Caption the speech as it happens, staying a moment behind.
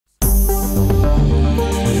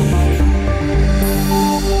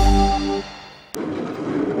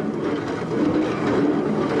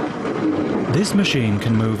This machine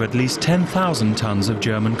can move at least 10,000 tons of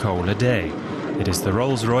German coal a day. It is the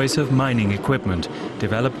Rolls-Royce of mining equipment,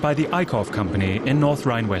 developed by the Eickhoff company in North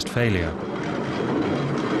Rhine-Westphalia.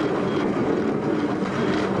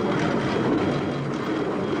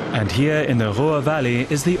 And here in the Ruhr Valley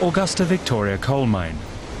is the Augusta Victoria coal mine.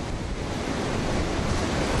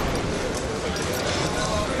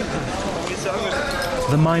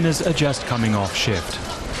 The miners are just coming off shift.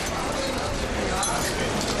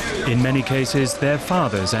 In many cases, their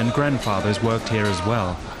fathers and grandfathers worked here as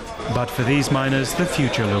well. But for these miners, the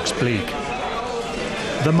future looks bleak.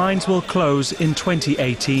 The mines will close in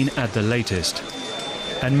 2018 at the latest,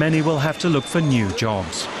 and many will have to look for new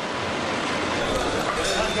jobs.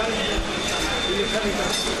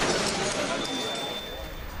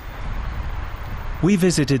 We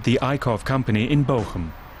visited the Eickhoff company in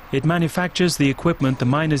Bochum. It manufactures the equipment the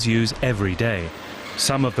miners use every day.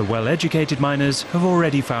 Some of the well-educated miners have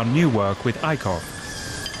already found new work with Eickhoff.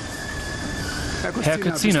 Herr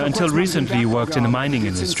Koszinna, until recently you worked in the mining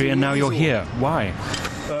industry and now you're here. Why?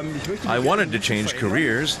 I wanted to change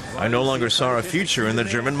careers. I no longer saw a future in the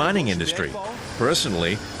German mining industry.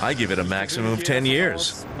 Personally, I give it a maximum of 10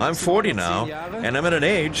 years. I'm 40 now, and I'm at an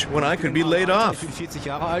age when I could be laid off.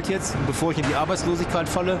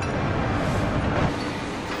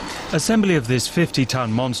 Assembly of this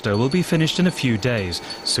 50-ton monster will be finished in a few days.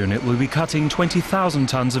 Soon it will be cutting 20,000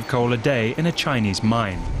 tons of coal a day in a Chinese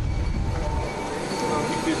mine.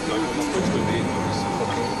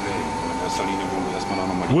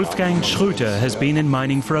 Wolfgang Schröter has been in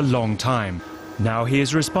mining for a long time. Now he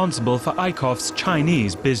is responsible for Eickhoff's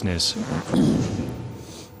Chinese business.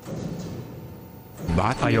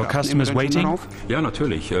 Are your customers waiting? Of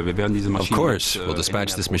course. We'll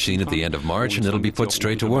dispatch this machine at the end of March and it'll be put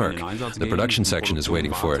straight to work. The production section is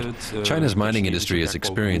waiting for it. China's mining industry is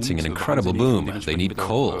experiencing an incredible boom. They need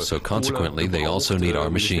coal, so consequently they also need our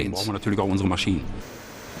machines.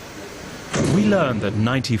 We learned that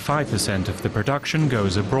 95% of the production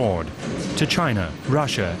goes abroad, to China,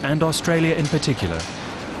 Russia and Australia in particular.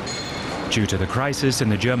 Due to the crisis in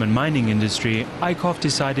the German mining industry, Eickhoff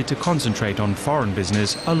decided to concentrate on foreign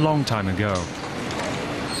business a long time ago.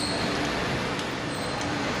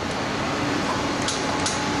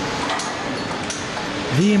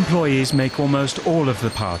 The employees make almost all of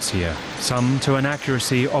the parts here, some to an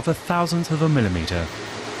accuracy of 1/1000th of a millimeter.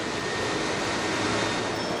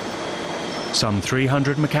 Some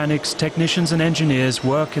 300 mechanics, technicians and engineers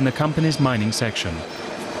work in the company's mining section.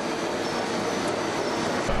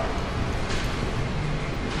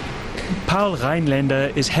 Paul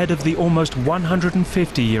Rheinlander is head of the almost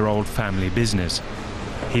 150-year-old family business.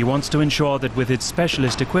 He wants to ensure that with its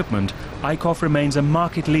specialist equipment, Eickhoff remains a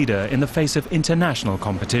market leader in the face of international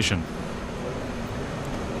competition.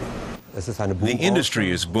 The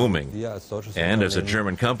industry is booming, and as a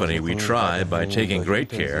German company we try, by taking great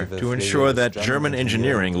care, to ensure that German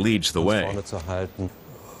engineering leads the way.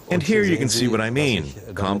 And here you can see what I mean.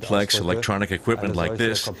 Complex electronic equipment like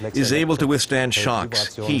this is able to withstand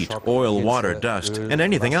shocks, heat, oil, water, dust, and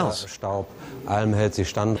anything else.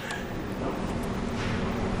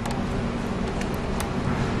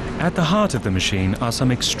 At the heart of the machine are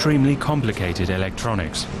some extremely complicated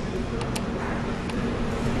electronics.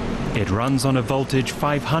 It runs on a voltage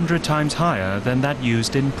 500 times higher than that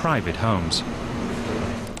used in private homes.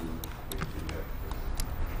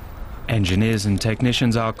 Engineers and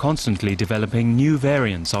technicians are constantly developing new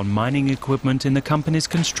variants on mining equipment in the company's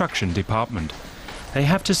construction department. They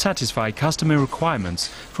have to satisfy customer requirements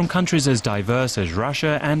from countries as diverse as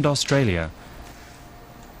Russia and Australia.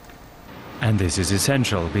 And this is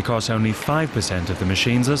essential because only 5% of the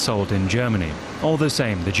machines are sold in Germany. All the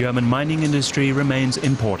same, the German mining industry remains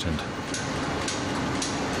important.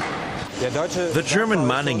 The German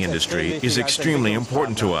mining industry is extremely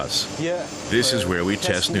important to us. This is where we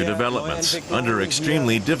test new developments under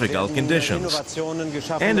extremely difficult conditions.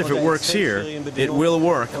 And if it works here, it will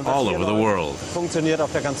work all over the world.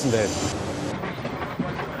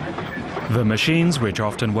 The machines, which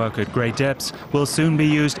often work at great depths, will soon be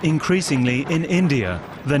used increasingly in India,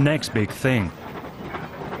 the next big thing.